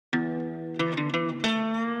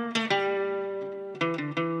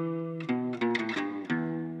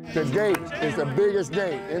Today is the biggest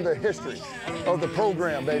day in the history of the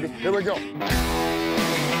program, baby. Here we go.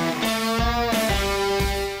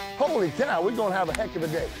 Holy cow, we're gonna have a heck of a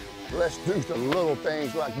day. Let's do the little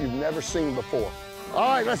things like you've never seen before. All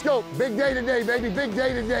right, let's go. Big day today, baby, big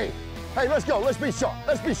day today. Hey, let's go, let's be sharp.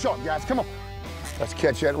 Let's be sharp, guys, come on. Let's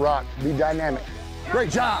catch that rock, be dynamic.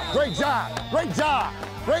 Great job, great job, great job,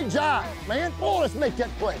 great job, man. Oh, let's make that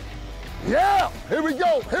play. Yeah, here we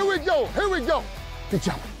go, here we go, here we go. Good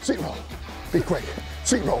job, seat roll, be quick.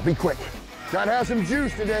 Seat roll, be quick. Gotta have some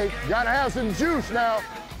juice today, gotta have some juice now.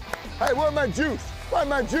 Hey, where's my juice? Where's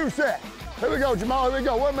my juice at? Here we go, Jamal, here we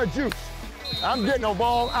go, where's my juice? I'm getting a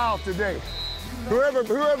ball out today.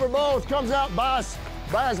 Whoever balls comes out buys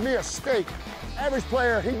me a steak. Average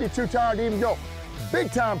player, he'd be too tired to even go. Big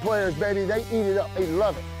time players, baby, they eat it up, they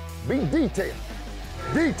love it. Be detailed.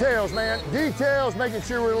 Details, man, details, making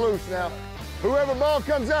sure we're loose now. Whoever ball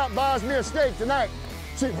comes out buys me a steak tonight.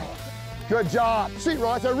 Seat roll, good job. Seat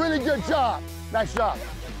roll, that's a really good job. Nice job.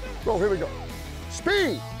 Go, here we go.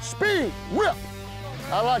 Speed, speed, whip.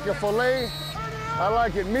 I like a filet, I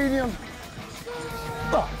like it medium.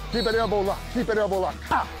 Keep it elbow lock, keep it elbow lock.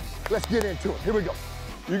 Let's get into it, here we go.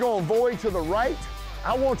 You're gonna void to the right.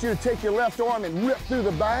 I want you to take your left arm and rip through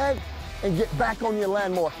the bag and get back on your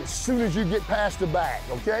landmark as soon as you get past the bag,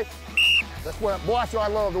 okay? That's what, boy, that's why I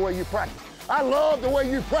love the way you practice. I love the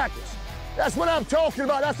way you practice. That's what I'm talking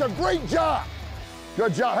about. That's a great job.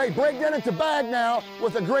 Good job. Hey, break that into bag now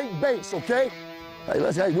with a great base, okay?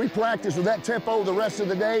 Hey, we practice with that tempo the rest of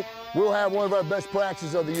the day. We'll have one of our best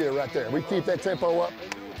practices of the year right there. We keep that tempo up.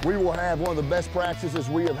 We will have one of the best practices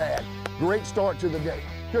we have had. Great start to the day.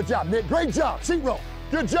 Good job, Nick. Great job. Seat roll.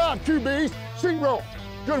 Good job, QBs. Seat roll.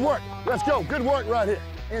 Good work. Let's go. Good work right here.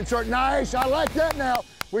 Insert. Nice. I like that now.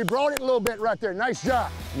 We brought it a little bit right there. Nice job.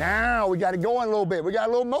 Now we got it going a little bit. We got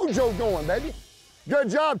a little mojo going, baby. Good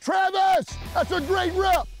job, Travis. That's a great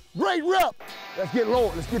rep. Great rep. Let's get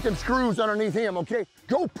lower. Let's get them screws underneath him, okay?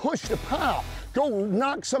 Go push the pile. Go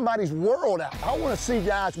knock somebody's world out. I want to see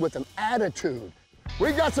guys with an attitude.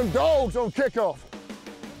 We got some dogs on kickoff.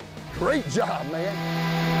 Great job,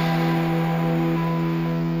 man.